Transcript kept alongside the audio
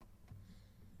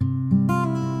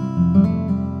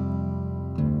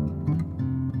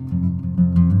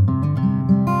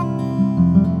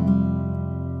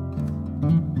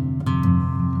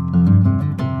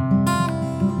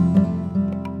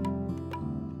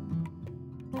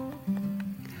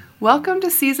Welcome to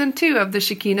Season 2 of the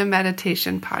Shekinah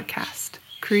Meditation Podcast,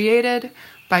 created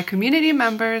by community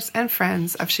members and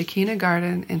friends of Shekinah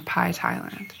Garden in Pai,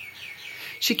 Thailand.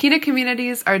 Shekinah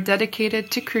communities are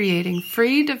dedicated to creating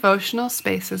free devotional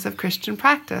spaces of Christian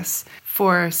practice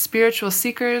for spiritual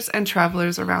seekers and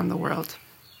travelers around the world.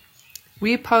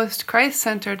 We post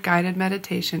Christ-centered guided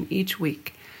meditation each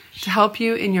week to help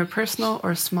you in your personal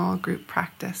or small group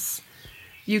practice.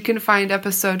 You can find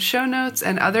episode show notes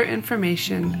and other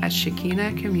information at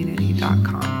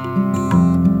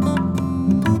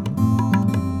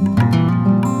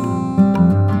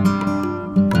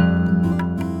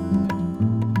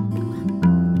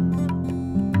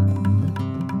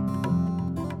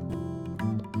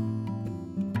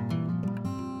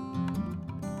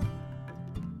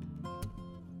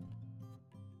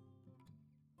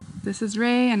This is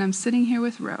Ray, and I'm sitting here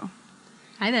with Ro.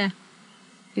 Hi there.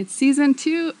 It's Season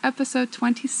 2, Episode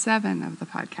 27 of the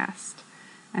podcast.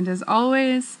 And as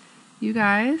always, you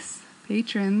guys,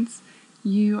 patrons,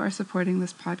 you are supporting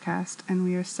this podcast, and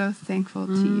we are so thankful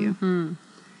to you.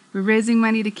 We're raising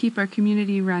money to keep our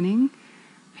community running,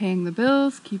 paying the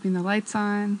bills, keeping the lights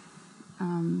on,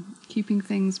 keeping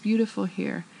things beautiful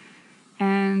here.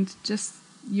 And just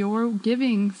your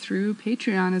giving through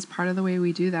Patreon is part of the way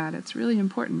we do that. It's really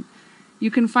important.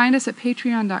 You can find us at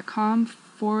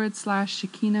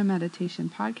patreon.com/Shekinah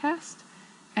Meditation Podcast.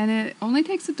 And it only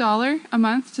takes $1 a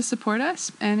month to support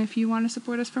us. And if you want to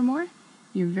support us for more,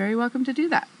 you're very welcome to do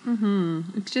that.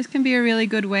 It just can be a really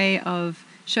good way of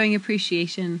showing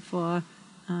appreciation for,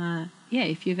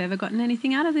 if you've ever gotten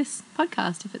anything out of this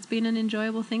podcast, if it's been an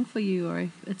enjoyable thing for you, or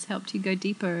if it's helped you go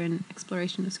deeper in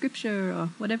exploration of scripture, or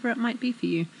whatever it might be for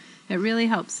you. It really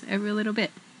helps every little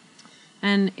bit.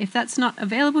 And if that's not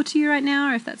available to you right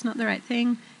now, or if that's not the right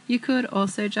thing, you could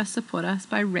also just support us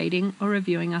by rating or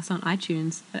reviewing us on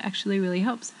iTunes. That actually really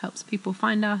helps people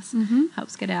find us,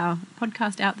 helps get our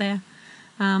podcast out there.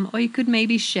 Or you could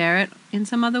maybe share it in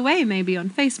some other way, maybe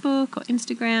on Facebook or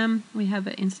Instagram. We have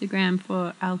an Instagram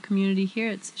for our community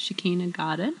here. It's Shekinah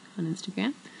Garden on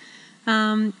Instagram.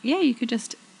 You could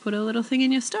just put a little thing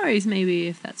in your stories, maybe,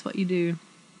 if that's what you do.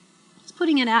 Just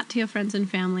putting it out to your friends and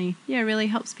family, really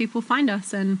helps people find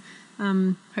us and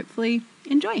hopefully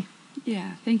enjoy.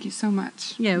 Yeah, thank you so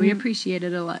much. Yeah, we appreciate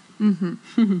it a lot.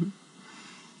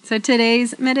 So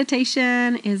today's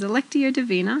meditation is a Lectio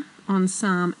Divina on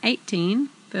Psalm 18,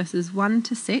 verses 1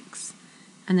 to 6,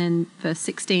 and then verse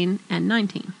 16 and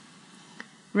 19.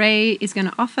 Ray is going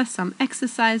to offer some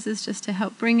exercises just to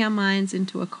help bring our minds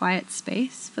into a quiet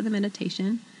space for the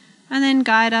meditation, and then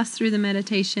guide us through the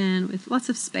meditation with lots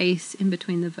of space in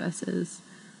between the verses.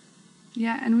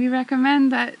 Yeah, and we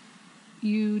recommend that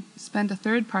you spend a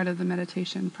third part of the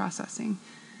meditation processing.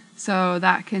 So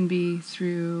that can be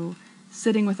through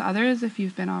sitting with others. If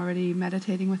you've been already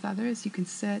meditating with others, you can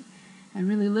sit and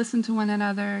really listen to one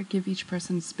another, give each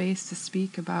person space to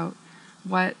speak about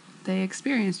what they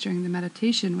experienced during the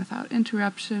meditation without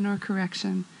interruption or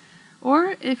correction.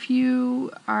 Or if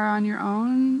you are on your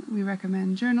own, we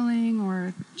recommend journaling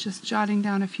or just jotting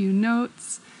down a few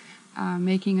notes,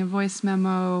 making a voice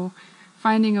memo,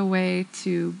 finding a way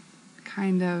to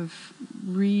kind of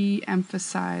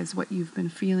re-emphasize what you've been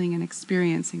feeling and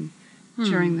experiencing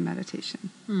during the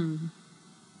meditation.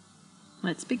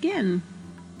 Let's begin.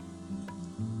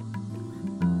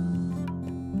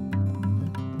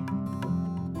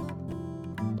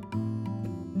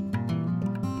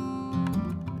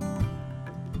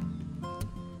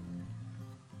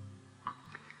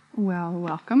 Well,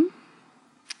 welcome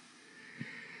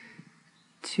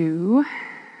to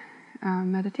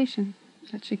meditation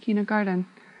at Shekinah Garden.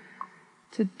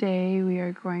 Today we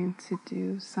are going to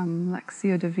do some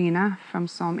Lectio Divina from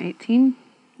Psalm 18.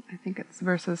 I think it's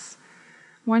verses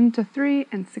 1 to 3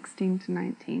 and 16 to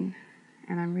 19.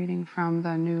 And I'm reading from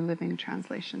the New Living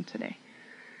Translation today.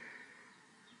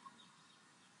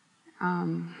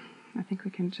 I think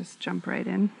we can just jump right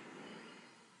in.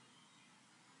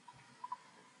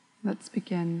 Let's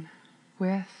begin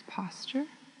with posture,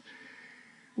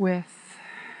 with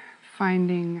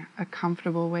finding a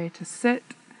comfortable way to sit,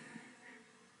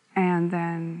 and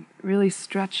then really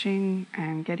stretching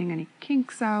and getting any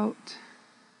kinks out,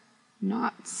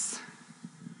 knots,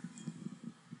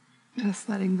 just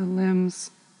letting the limbs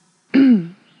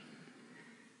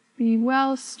be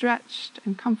well stretched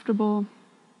and comfortable.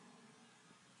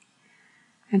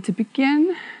 And to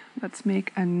begin, let's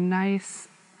make a nice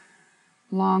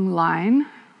long line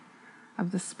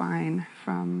of the spine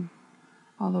from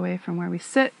all the way from where we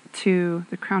sit to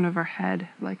the crown of our head,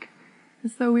 like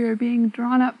as though we are being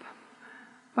drawn up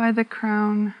by the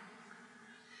crown,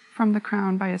 from the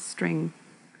crown by a string,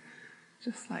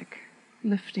 just like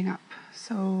lifting up,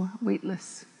 so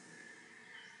weightless.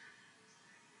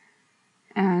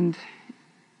 And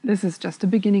this is just a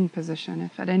beginning position.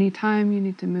 If at any time you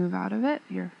need to move out of it,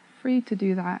 you're free to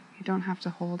do that. You don't have to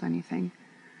hold anything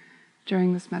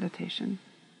during this meditation.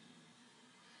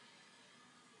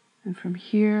 And from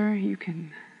here, you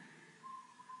can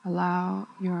allow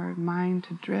your mind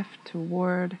to drift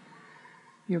toward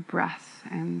your breath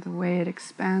and the way it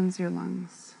expands your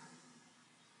lungs.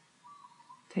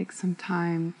 Take some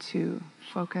time to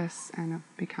focus and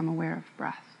become aware of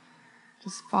breath.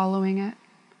 Just following it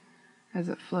as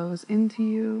it flows into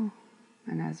you,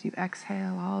 and as you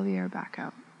exhale all the air back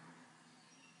out.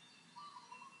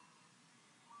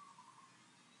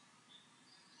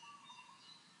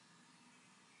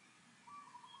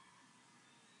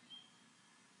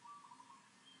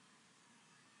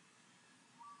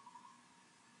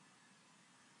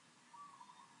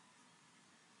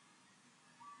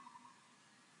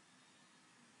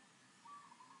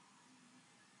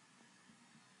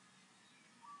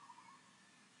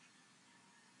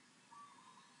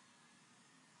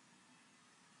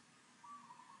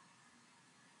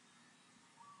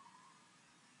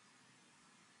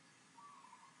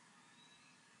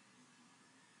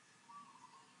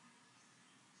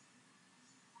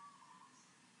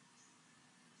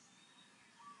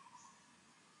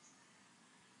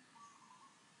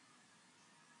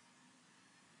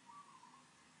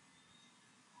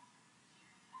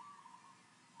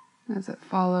 As it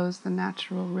follows the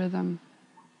natural rhythm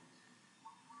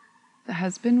that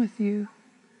has been with you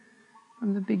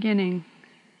from the beginning,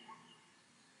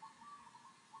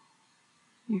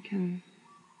 you can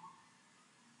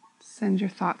send your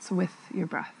thoughts with your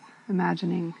breath,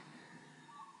 imagining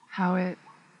how it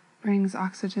brings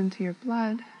oxygen to your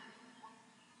blood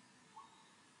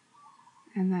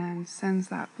and then sends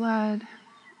that blood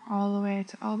all the way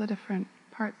to all the different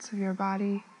parts of your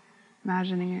body,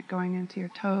 imagining it going into your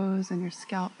toes and your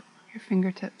scalp, your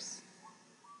fingertips,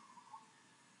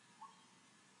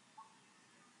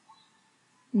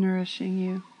 nourishing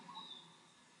you.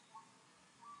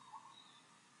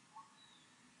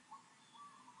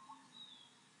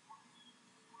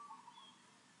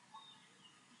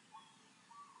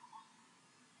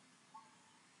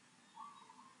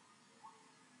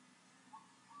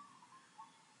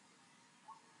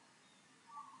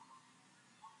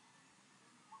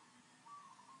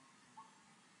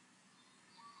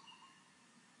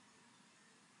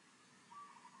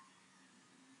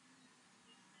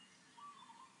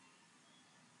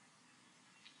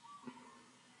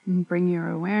 And bring your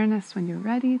awareness, when you're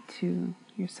ready, to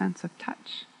your sense of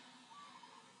touch.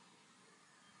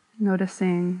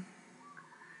 Noticing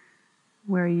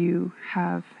where you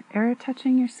have air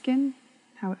touching your skin,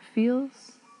 how it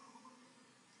feels,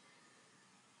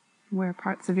 where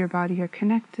parts of your body are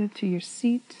connected to your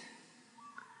seat,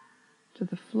 to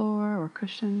the floor or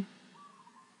cushion,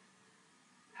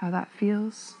 how that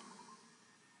feels.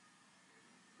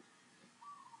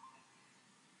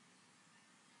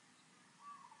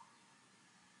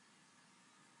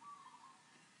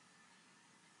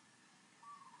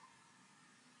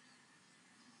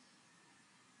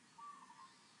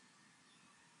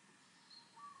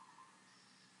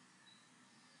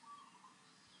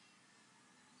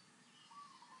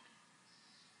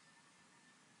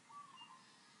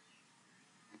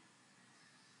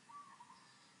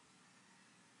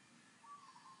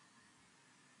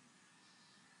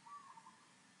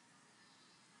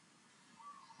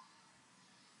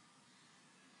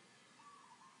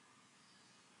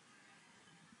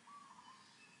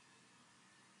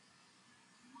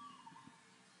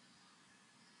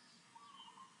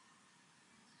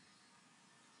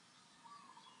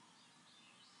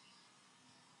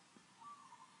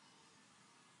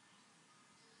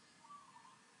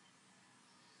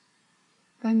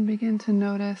 Then begin to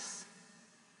notice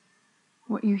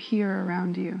what you hear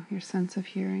around you, your sense of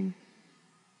hearing.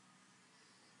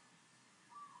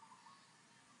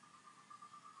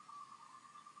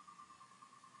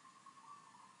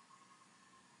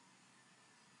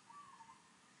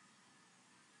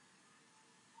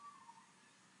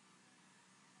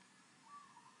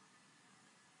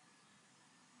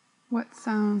 What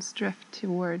sounds drift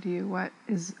toward you? What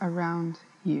is around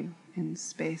you in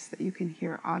space that you can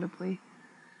hear audibly?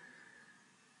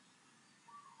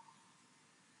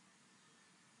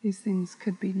 These things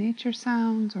could be nature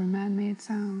sounds or man-made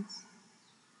sounds.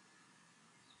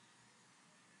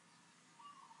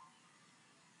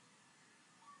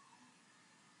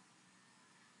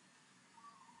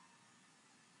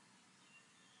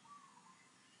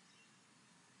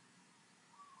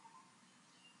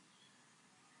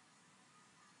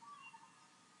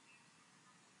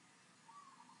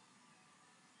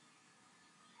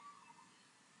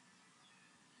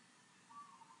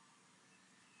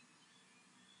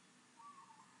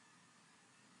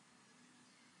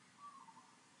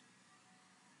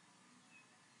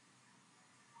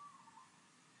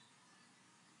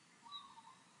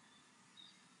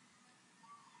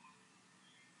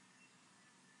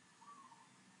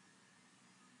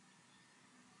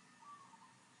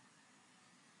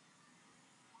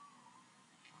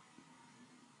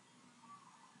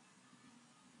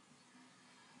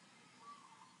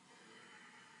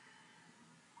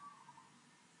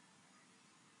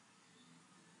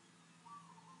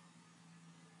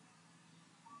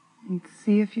 And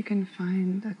see if you can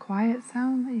find a quiet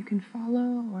sound that you can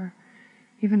follow, or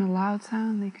even a loud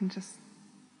sound that you can just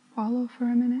follow for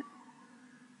a minute,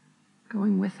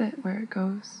 going with it where it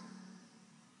goes.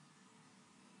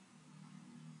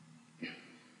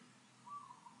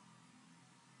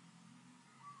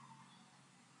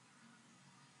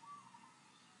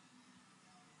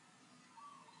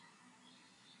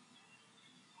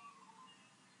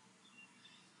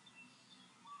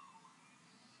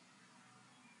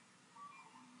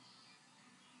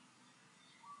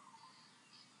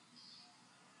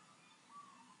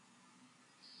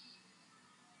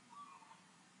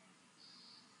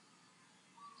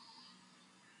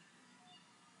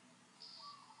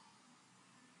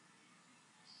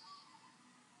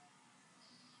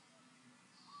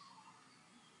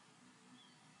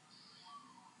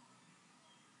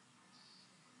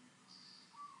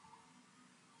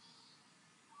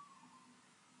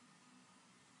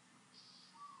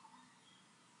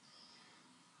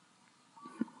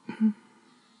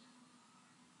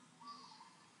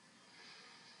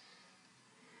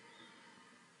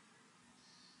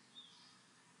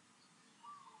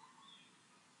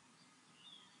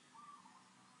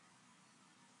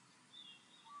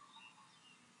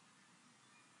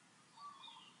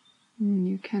 And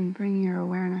you can bring your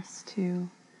awareness to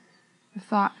the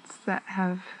thoughts that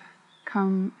have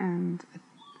come and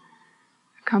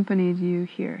accompanied you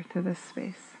here to this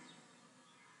space,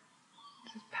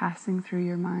 just passing through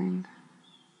your mind.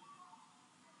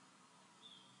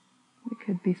 It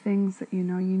could be things that you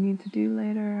know you need to do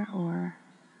later, or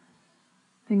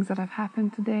things that have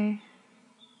happened today,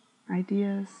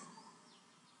 ideas.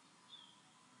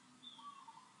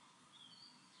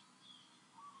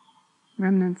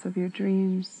 Remnants of your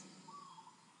dreams.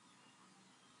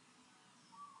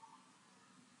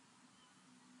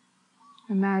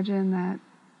 Imagine that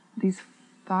these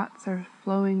thoughts are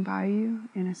flowing by you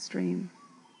in a stream,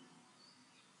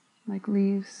 like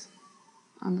leaves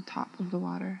on the top of the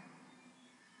water.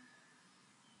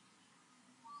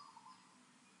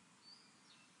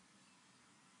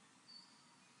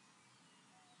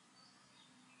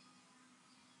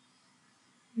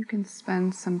 You can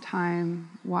spend some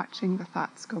time watching the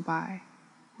thoughts go by.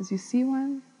 As you see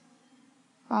one,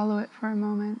 follow it for a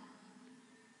moment,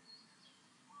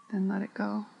 then let it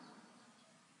go.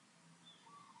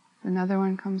 If another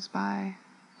one comes by,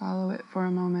 follow it for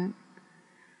a moment,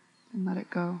 and let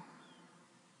it go.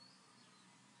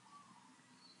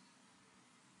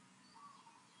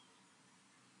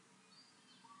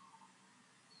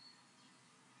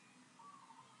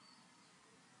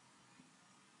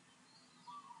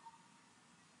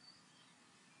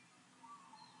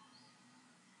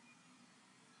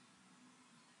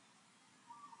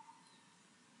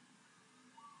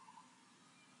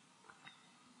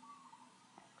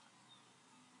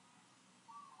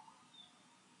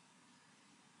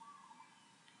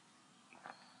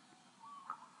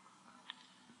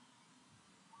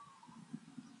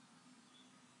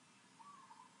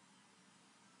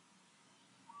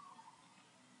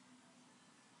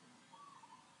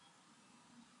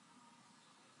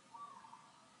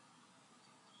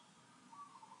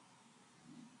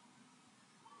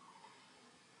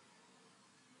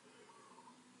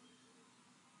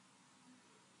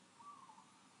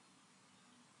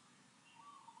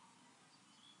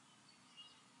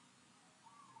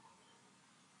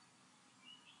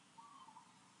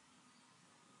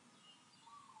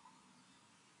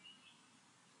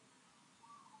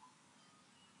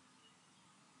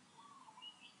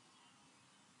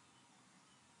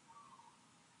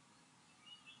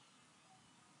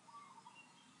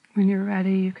 When you're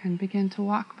ready, you can begin to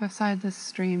walk beside this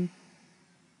stream,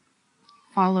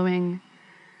 following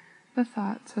the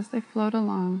thoughts as they float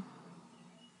along.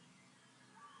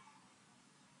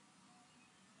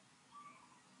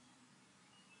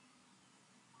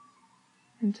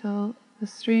 Until the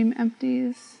stream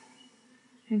empties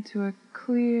into a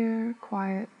clear,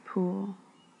 quiet pool.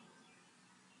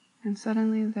 And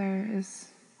suddenly there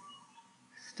is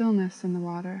stillness in the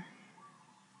water.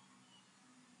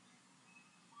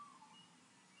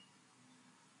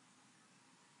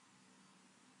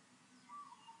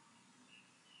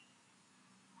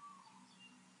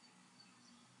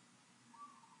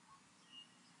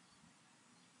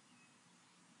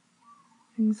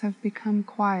 Things have become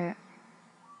quiet,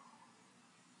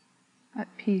 at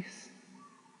peace.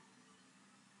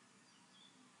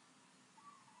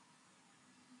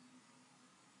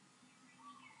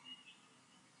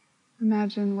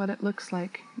 Imagine what it looks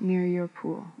like near your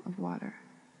pool of water,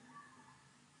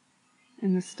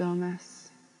 in the stillness.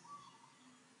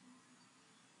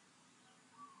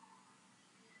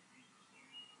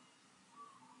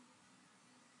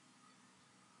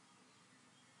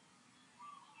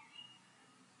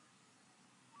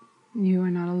 You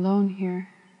are not alone here.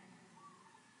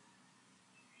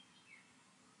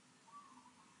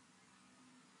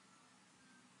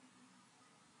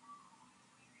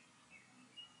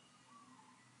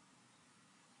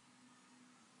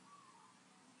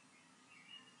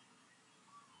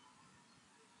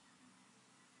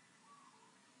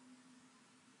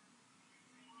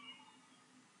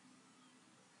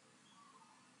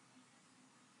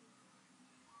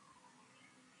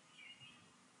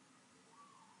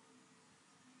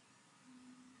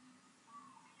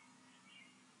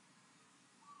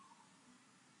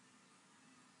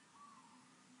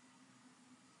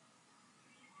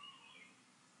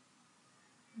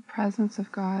 The presence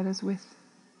of God is with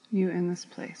you in this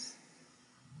place.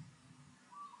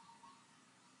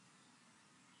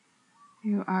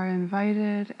 You are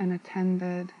invited and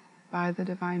attended by the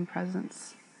Divine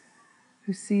Presence,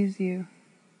 who sees you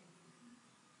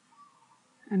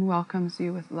and welcomes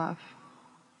you with love.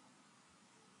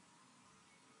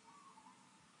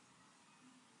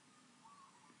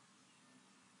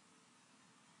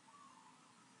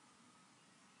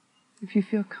 If you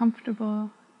feel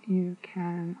comfortable, you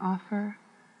can offer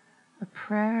a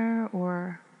prayer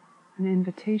or an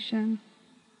invitation,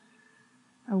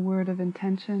 a word of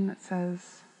intention that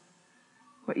says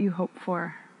what you hope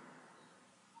for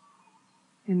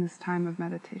in this time of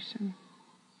meditation.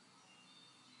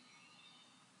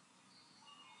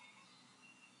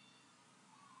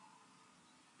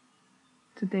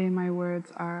 Today my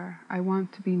words are, I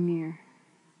want to be near.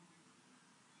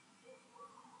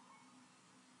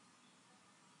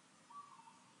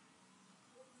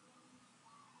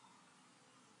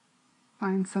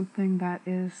 Find something that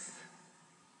is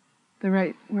the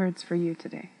right words for you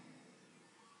today.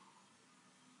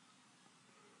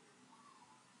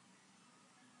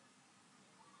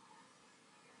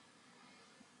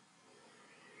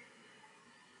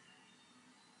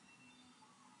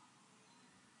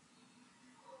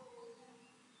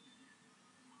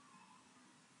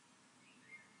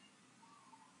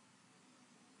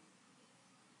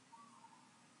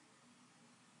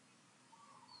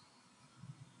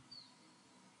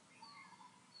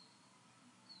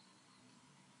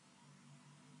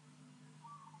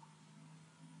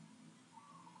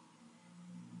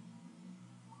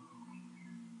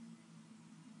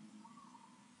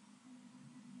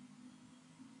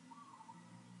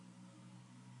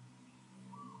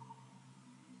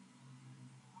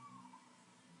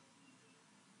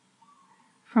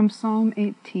 From Psalm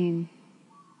 18.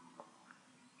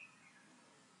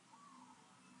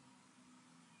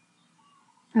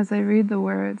 As I read the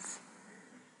words,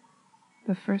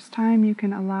 the first time you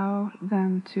can allow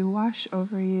them to wash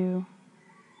over you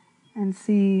and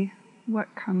see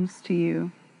what comes to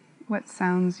you, what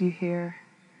sounds you hear,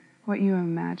 what you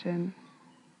imagine,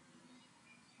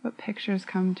 what pictures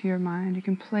come to your mind. You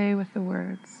can play with the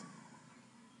words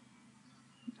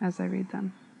as I read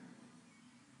them.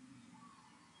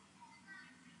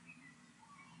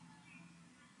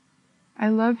 I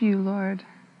love you, Lord.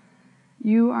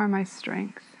 You are my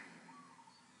strength.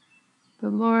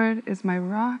 The Lord is my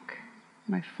rock,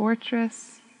 my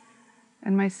fortress,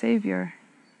 and my Savior.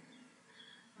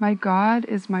 My God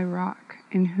is my rock,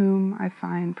 in whom I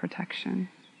find protection.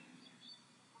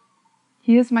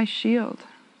 He is my shield,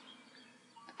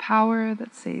 the power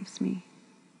that saves me,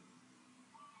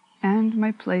 and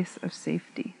my place of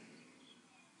safety.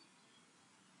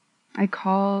 I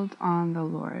called on the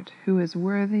Lord, who is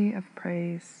worthy of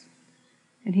praise,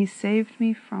 and he saved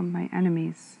me from my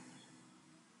enemies.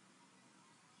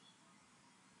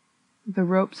 The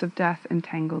ropes of death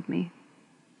entangled me.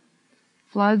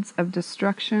 Floods of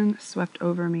destruction swept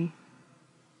over me.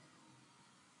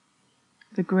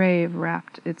 The grave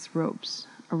wrapped its ropes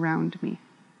around me.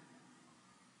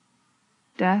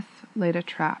 Death laid a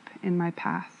trap in my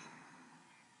path.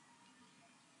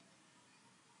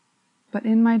 But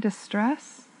in my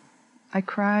distress, I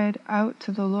cried out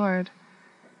to the Lord.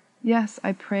 Yes,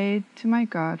 I prayed to my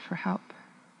God for help.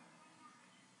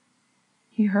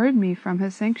 He heard me from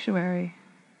his sanctuary.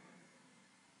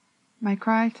 My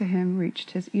cry to him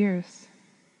reached his ears.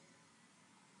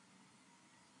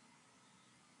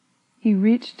 He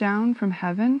reached down from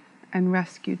heaven and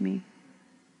rescued me.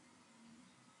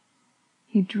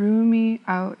 He drew me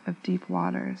out of deep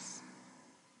waters.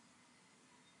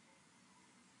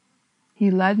 He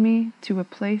led me to a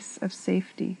place of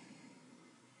safety.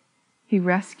 He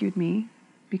rescued me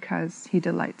because he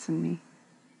delights in me.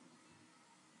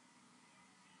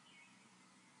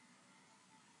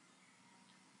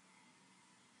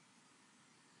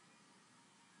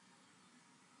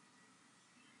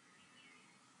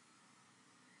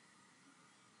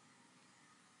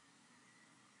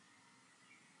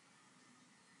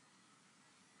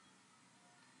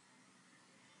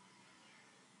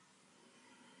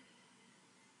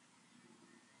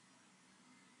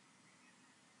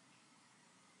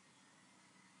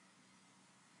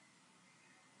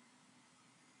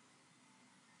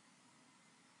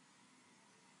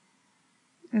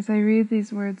 As I read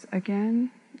these words again,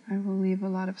 I will leave a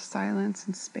lot of silence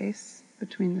and space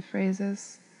between the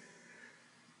phrases.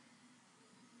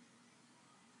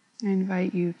 I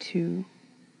invite you to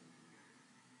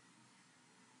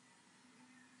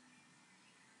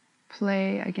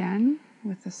play again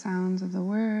with the sounds of the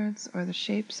words or the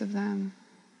shapes of them,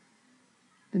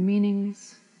 the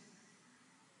meanings,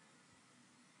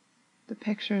 the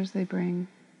pictures they bring,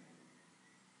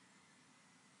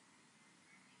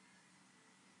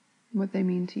 what they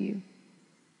mean to you.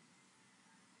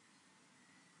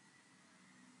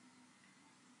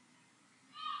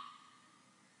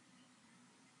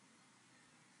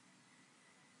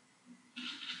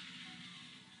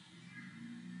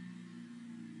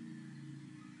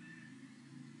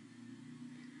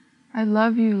 I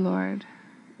love you, Lord.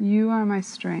 You are my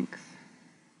strength.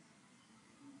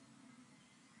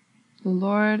 The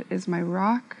Lord is my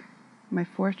rock, my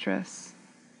fortress,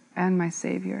 and my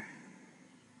Savior.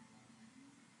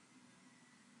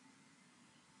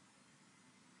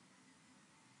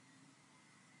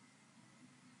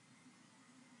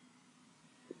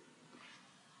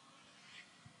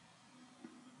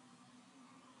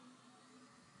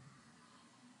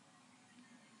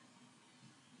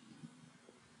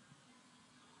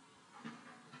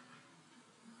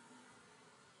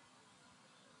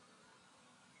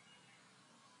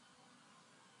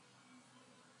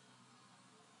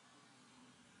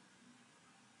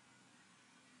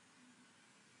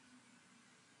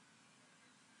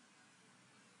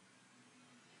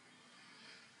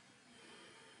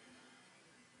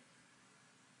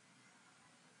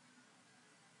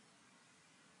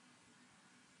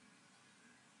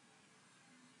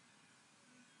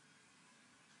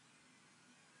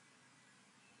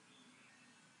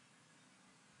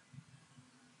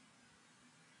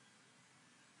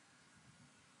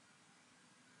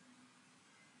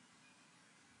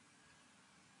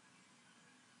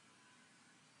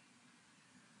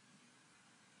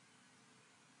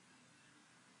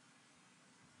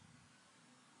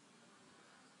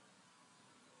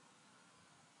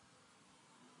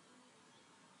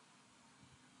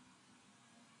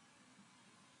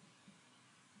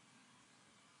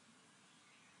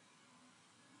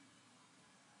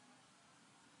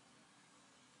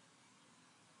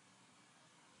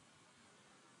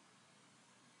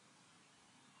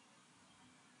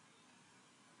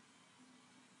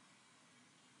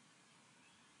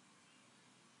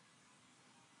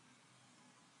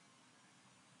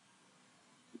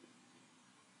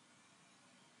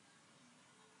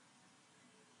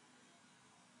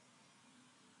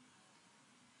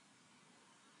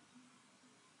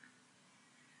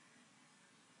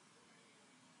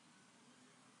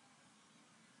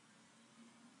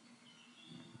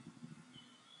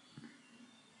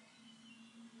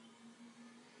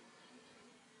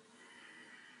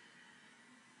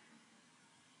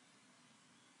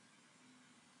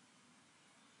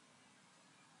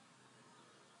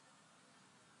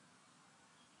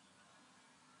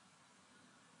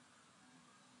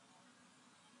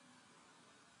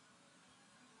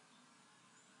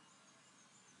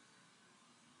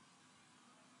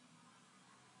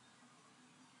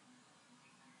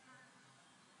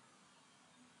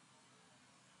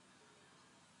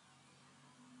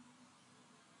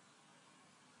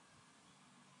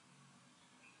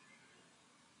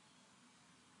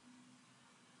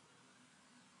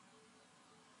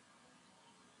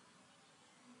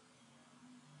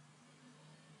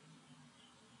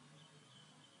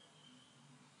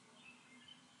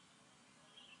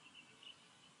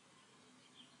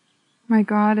 My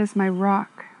God is my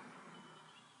rock,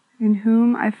 in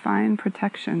whom I find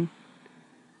protection.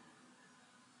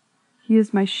 He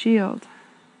is my shield,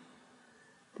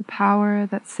 the power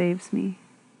that saves me,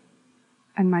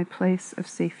 and my place of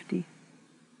safety.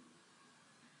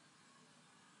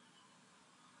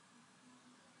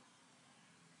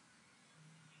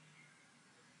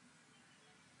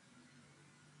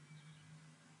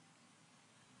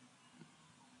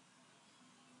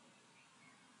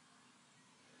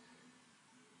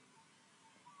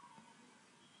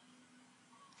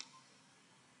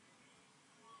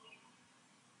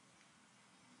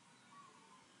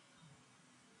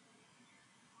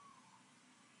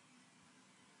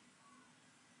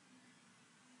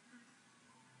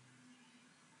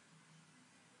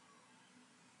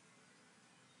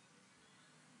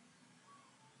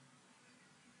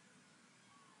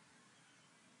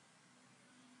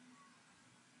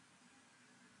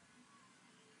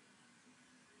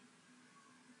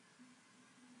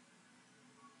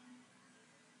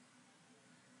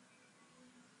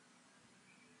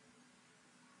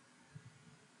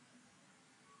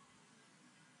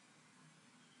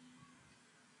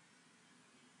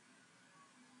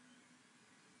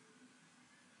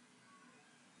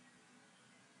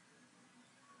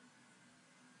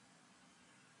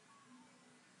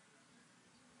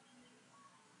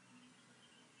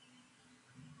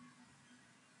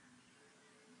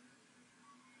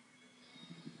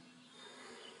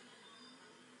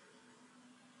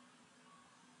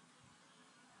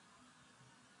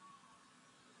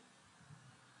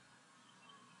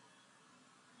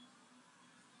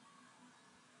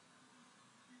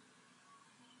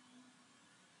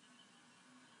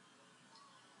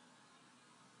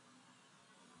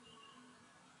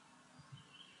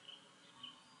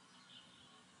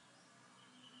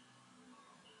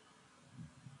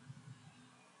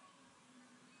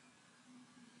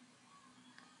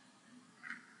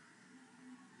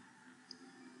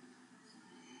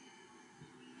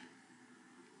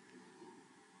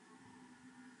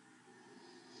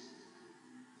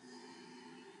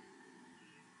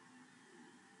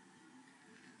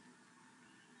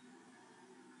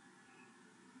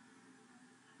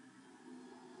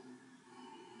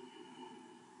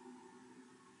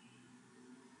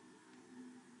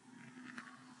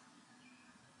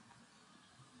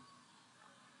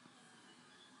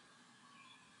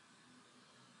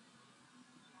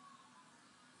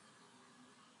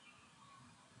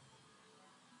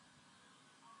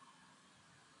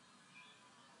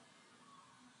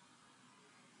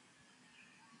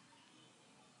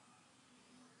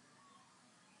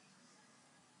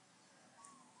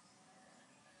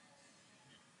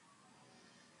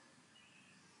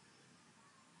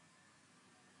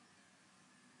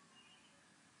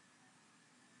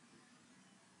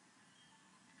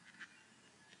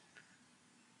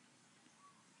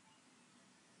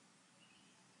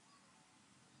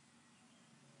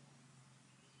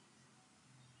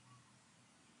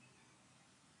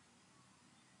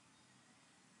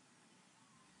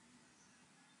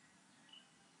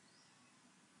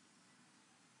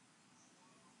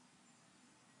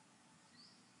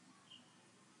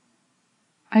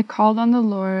 I called on the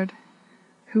Lord,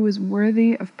 who is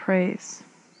worthy of praise,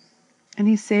 and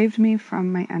he saved me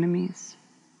from my enemies.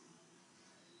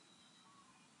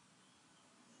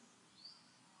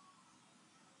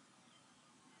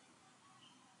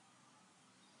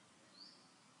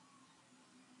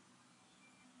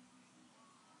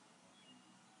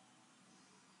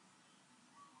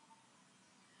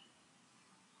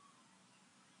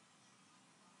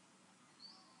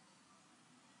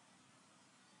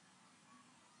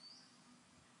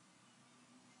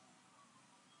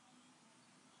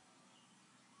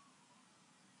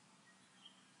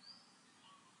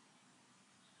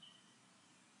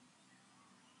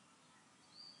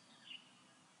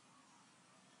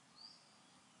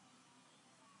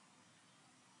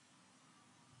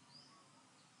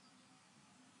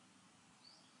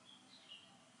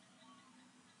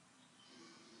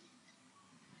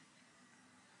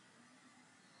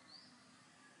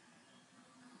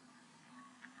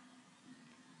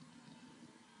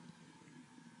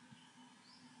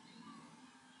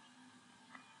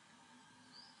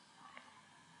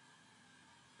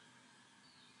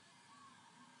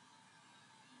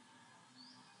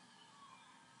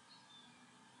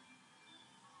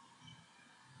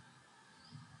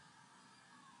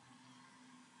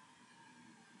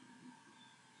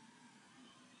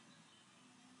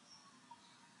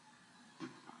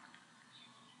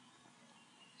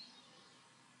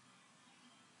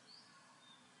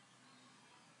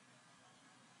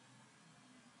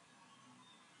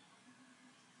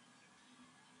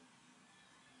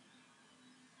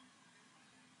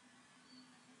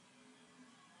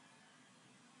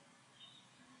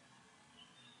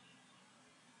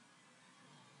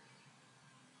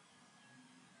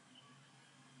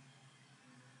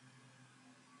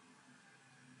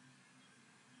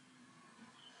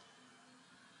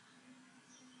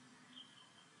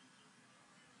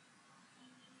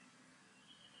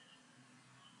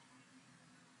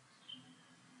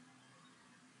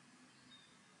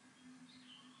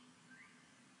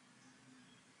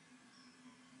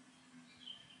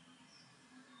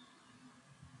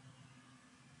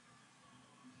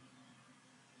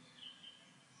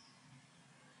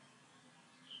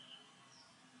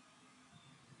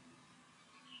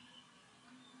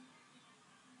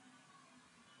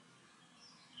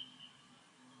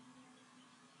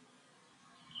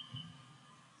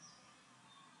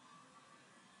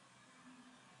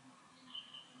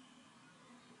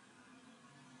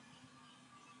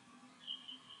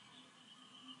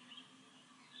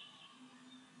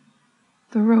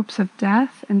 The ropes of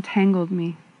death entangled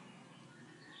me.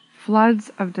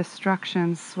 Floods of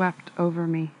destruction swept over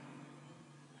me.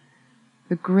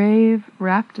 The grave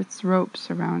wrapped its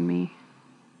ropes around me.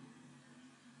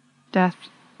 Death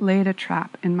laid a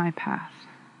trap in my path.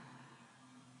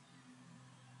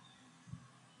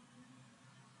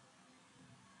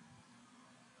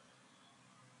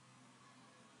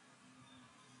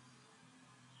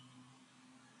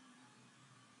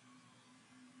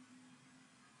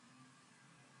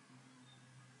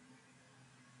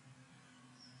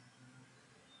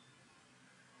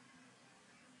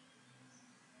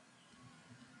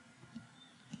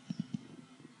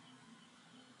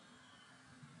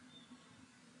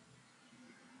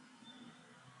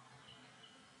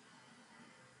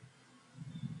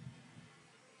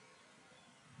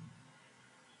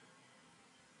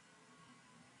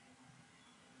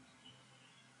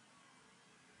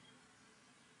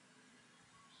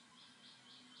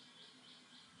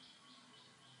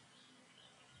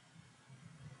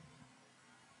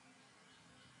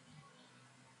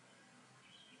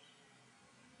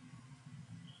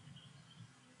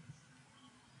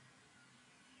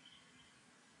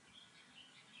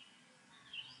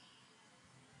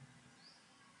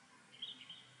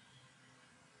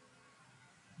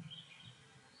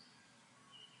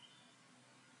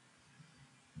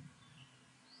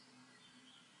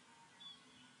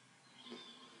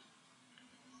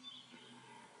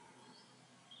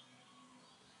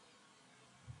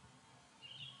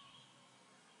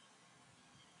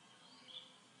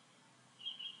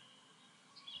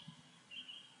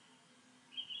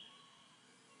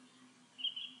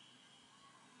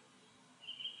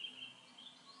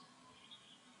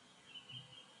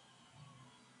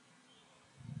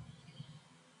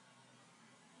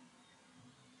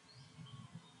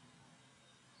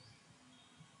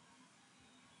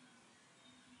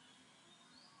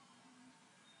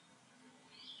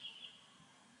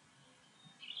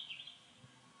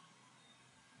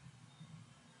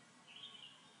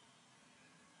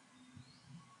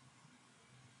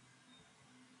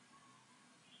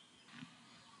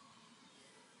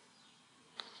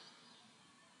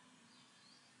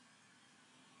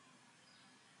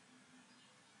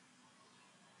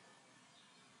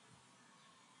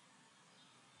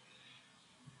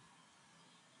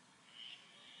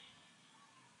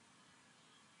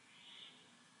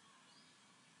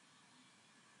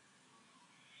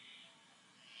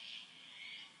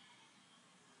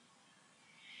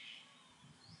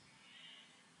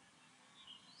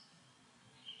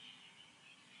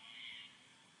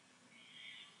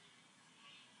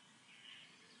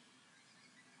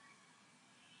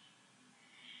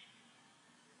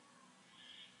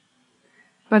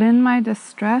 But in my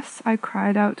distress I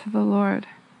cried out to the Lord.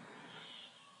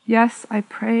 Yes, I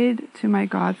prayed to my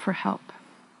God for help.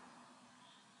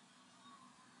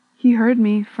 He heard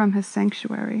me from his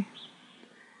sanctuary.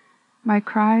 My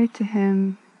cry to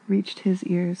him reached his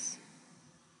ears.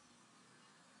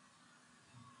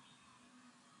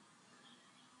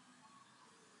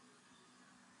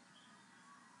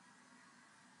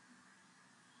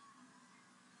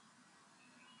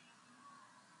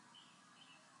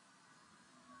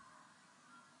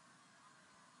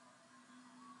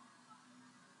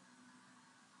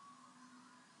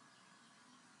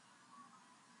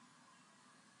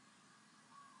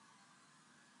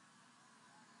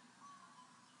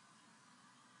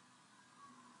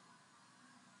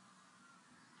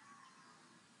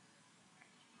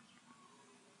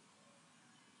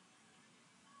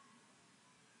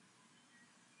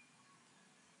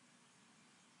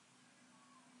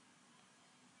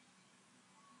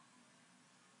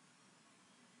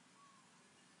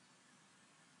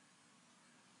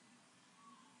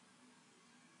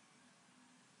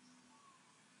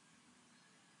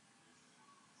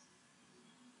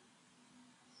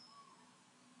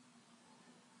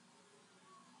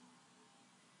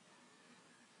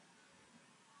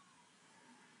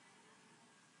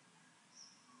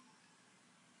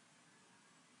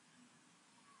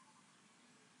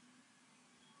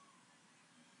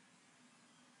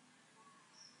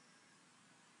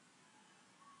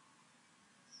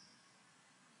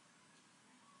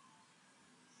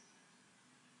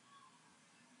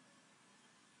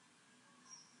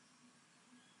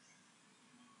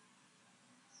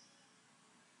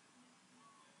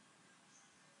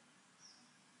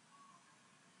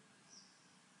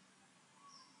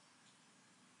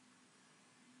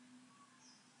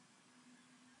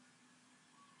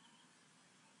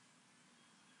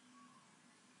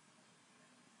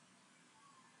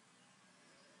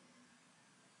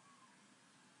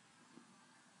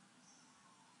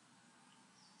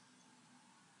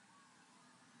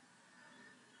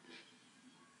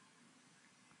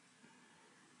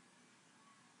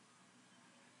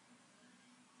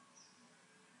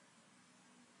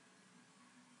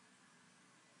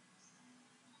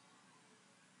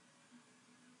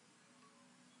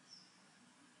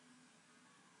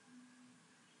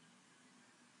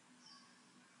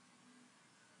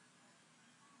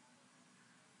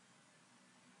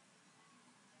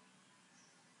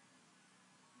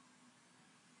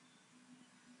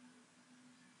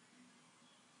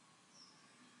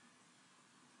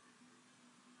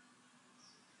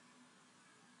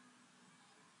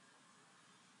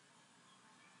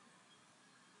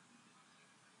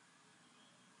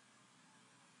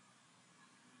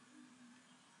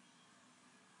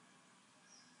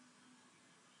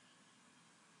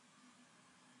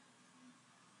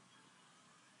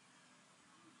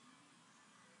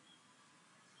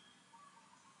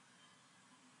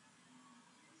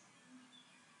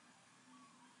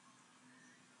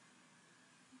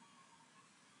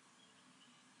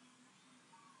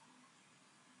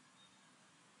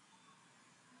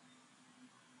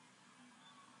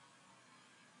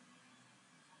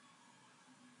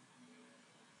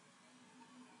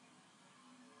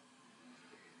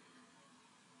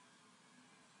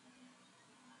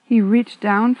 He reached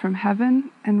down from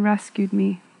heaven and rescued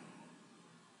me.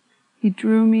 He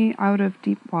drew me out of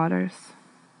deep waters.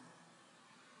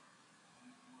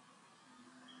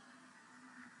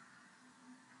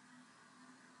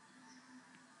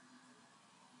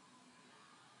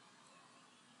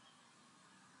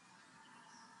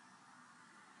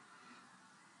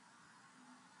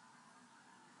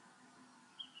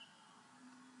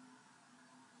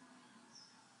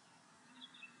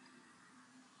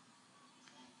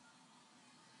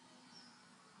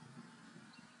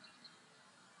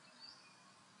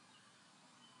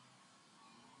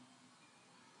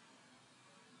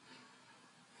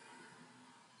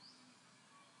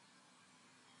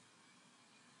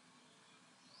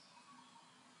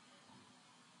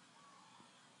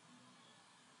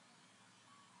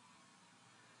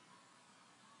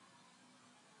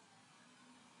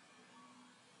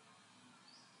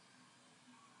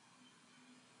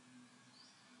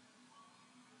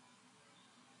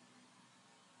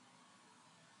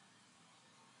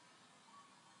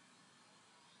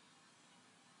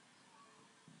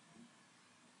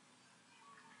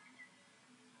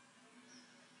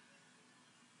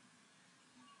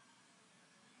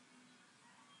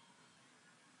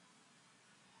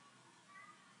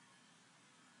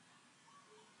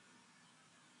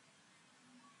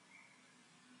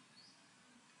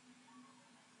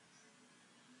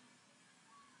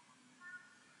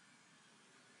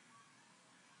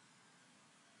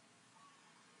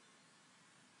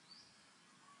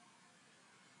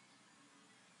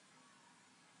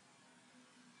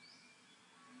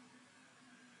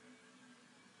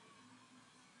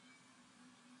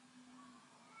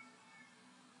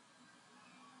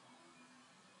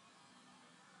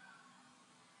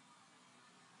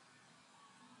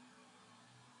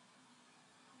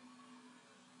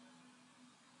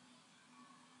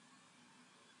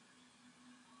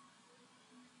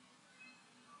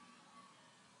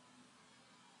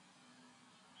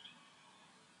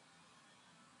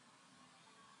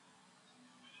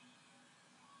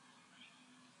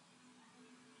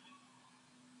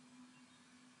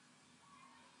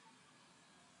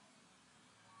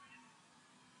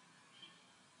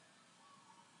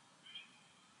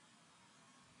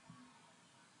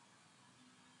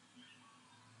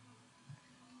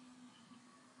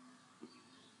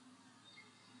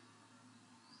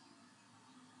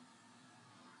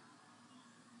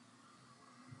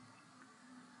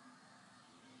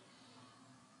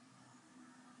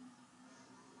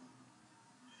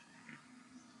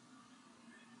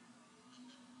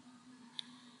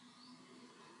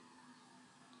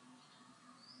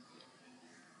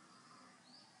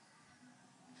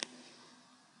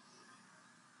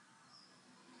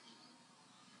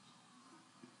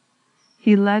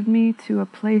 He led me to a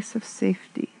place of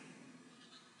safety.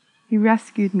 He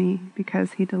rescued me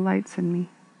because he delights in me.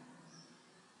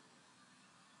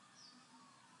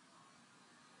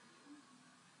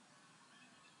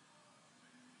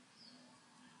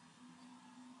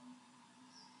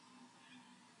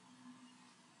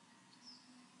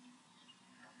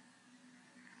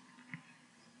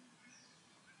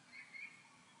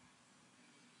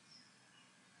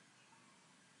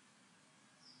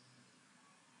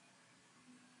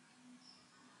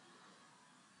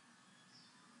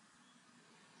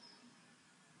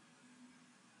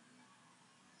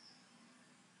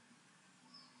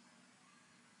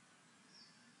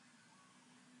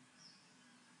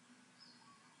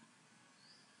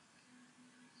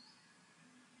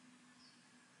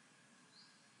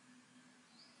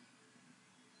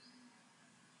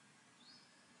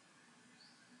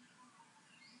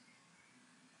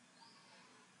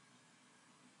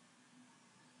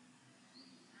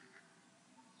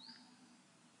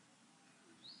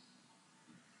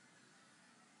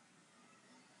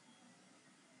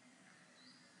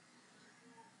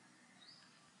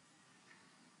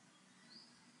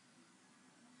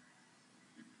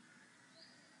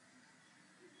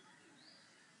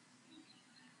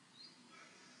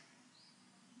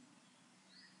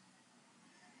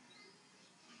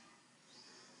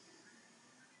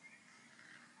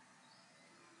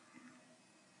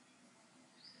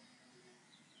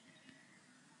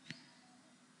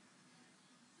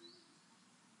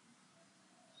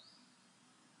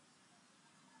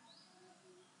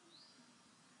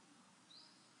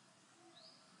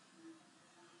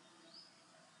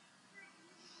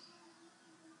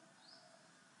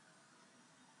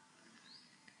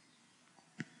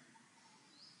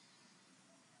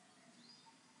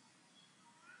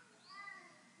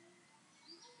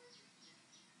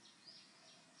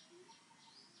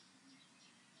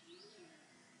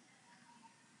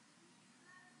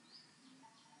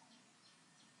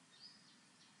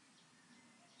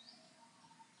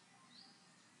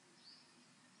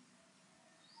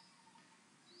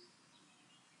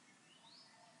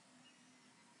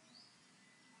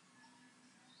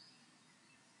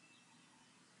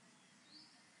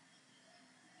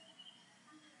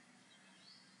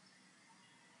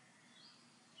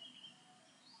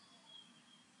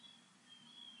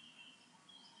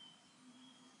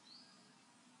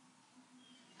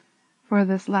 For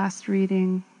this last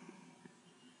reading,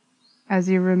 as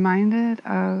you're reminded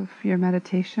of your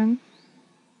meditation,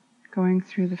 going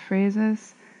through the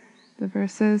phrases, the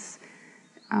verses,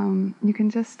 you can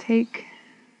just think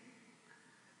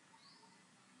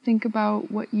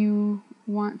about what you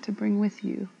want to bring with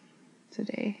you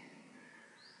today.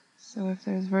 So if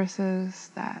there's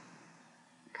verses that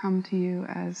come to you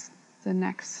as the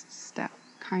next step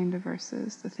kind of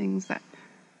verses, the things that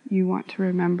you want to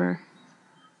remember,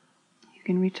 you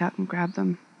can reach out and grab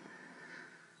them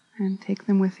and take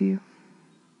them with you.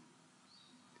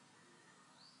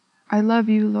 I love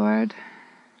you, Lord.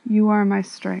 You are my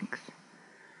strength.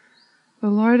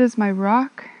 The Lord is my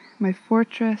rock, my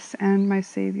fortress, and my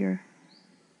Savior.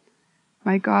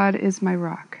 My God is my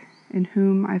rock, in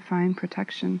whom I find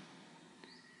protection.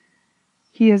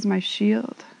 He is my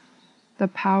shield, the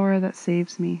power that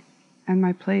saves me, and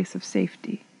my place of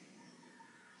safety.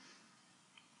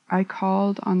 I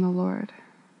called on the Lord,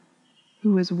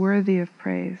 who is worthy of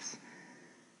praise,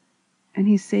 and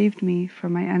he saved me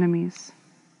from my enemies.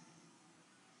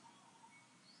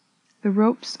 The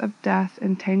ropes of death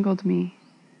entangled me.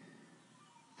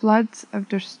 Floods of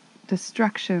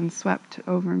destruction swept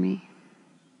over me.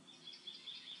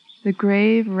 The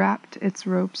grave wrapped its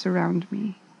ropes around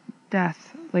me.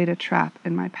 Death laid a trap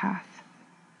in my path.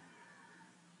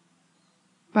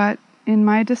 But in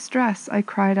my distress I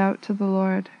cried out to the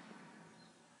Lord.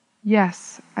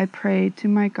 Yes, I prayed to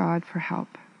my God for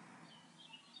help.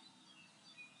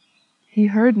 He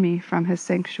heard me from his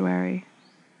sanctuary.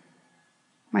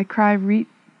 My cry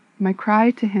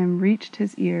to him reached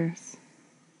his ears.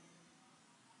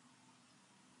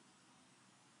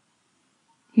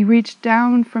 He reached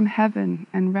down from heaven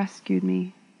and rescued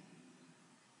me.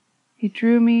 He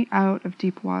drew me out of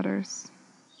deep waters.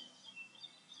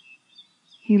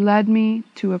 He led me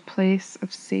to a place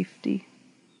of safety.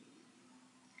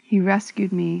 He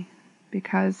rescued me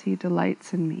because he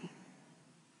delights in me.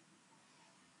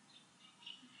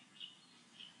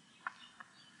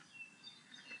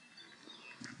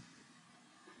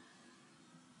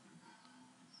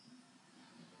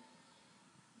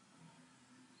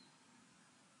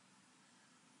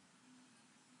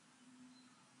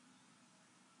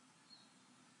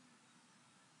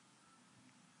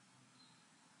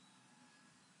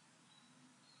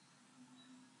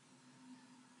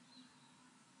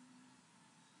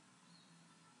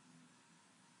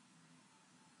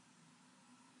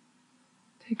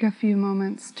 Take a few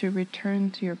moments to return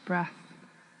to your breath,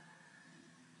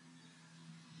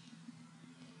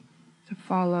 to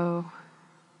follow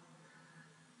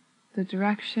the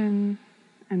direction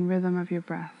and rhythm of your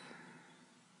breath.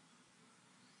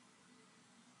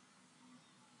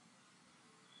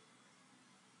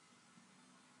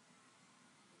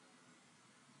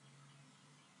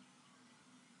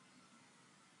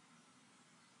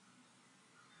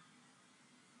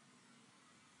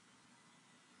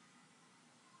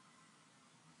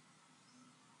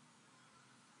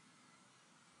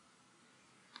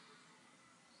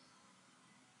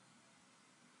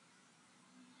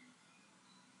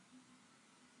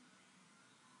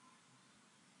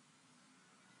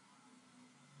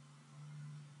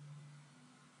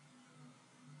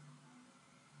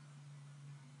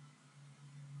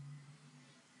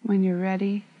 When you're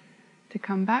ready to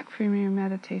come back from your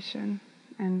meditation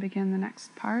and begin the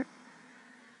next part,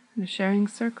 the sharing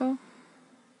circle,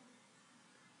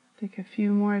 take a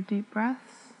few more deep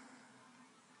breaths,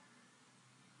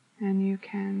 and you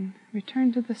can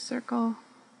return to the circle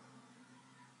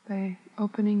by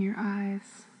opening your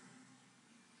eyes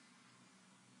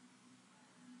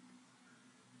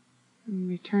and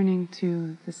returning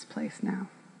to this place now.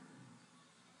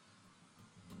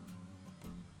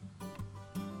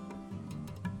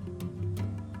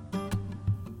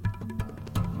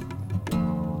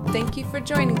 Thank you for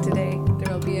joining today.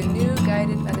 There will be a new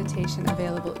guided meditation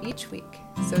available each week,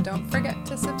 so don't forget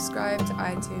to subscribe to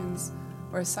iTunes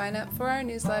or sign up for our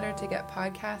newsletter to get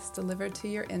podcasts delivered to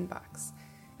your inbox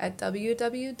at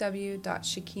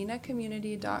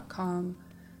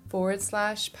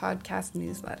www.shekinahcommunity.com/podcast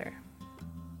newsletter.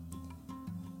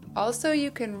 Also,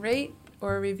 you can rate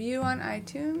or review on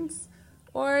iTunes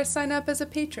or sign up as a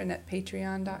patron at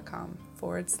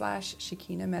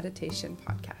patreon.com/Shekinah Meditation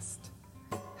Podcast.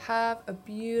 Have a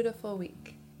beautiful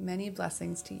week. Many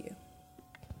blessings to you.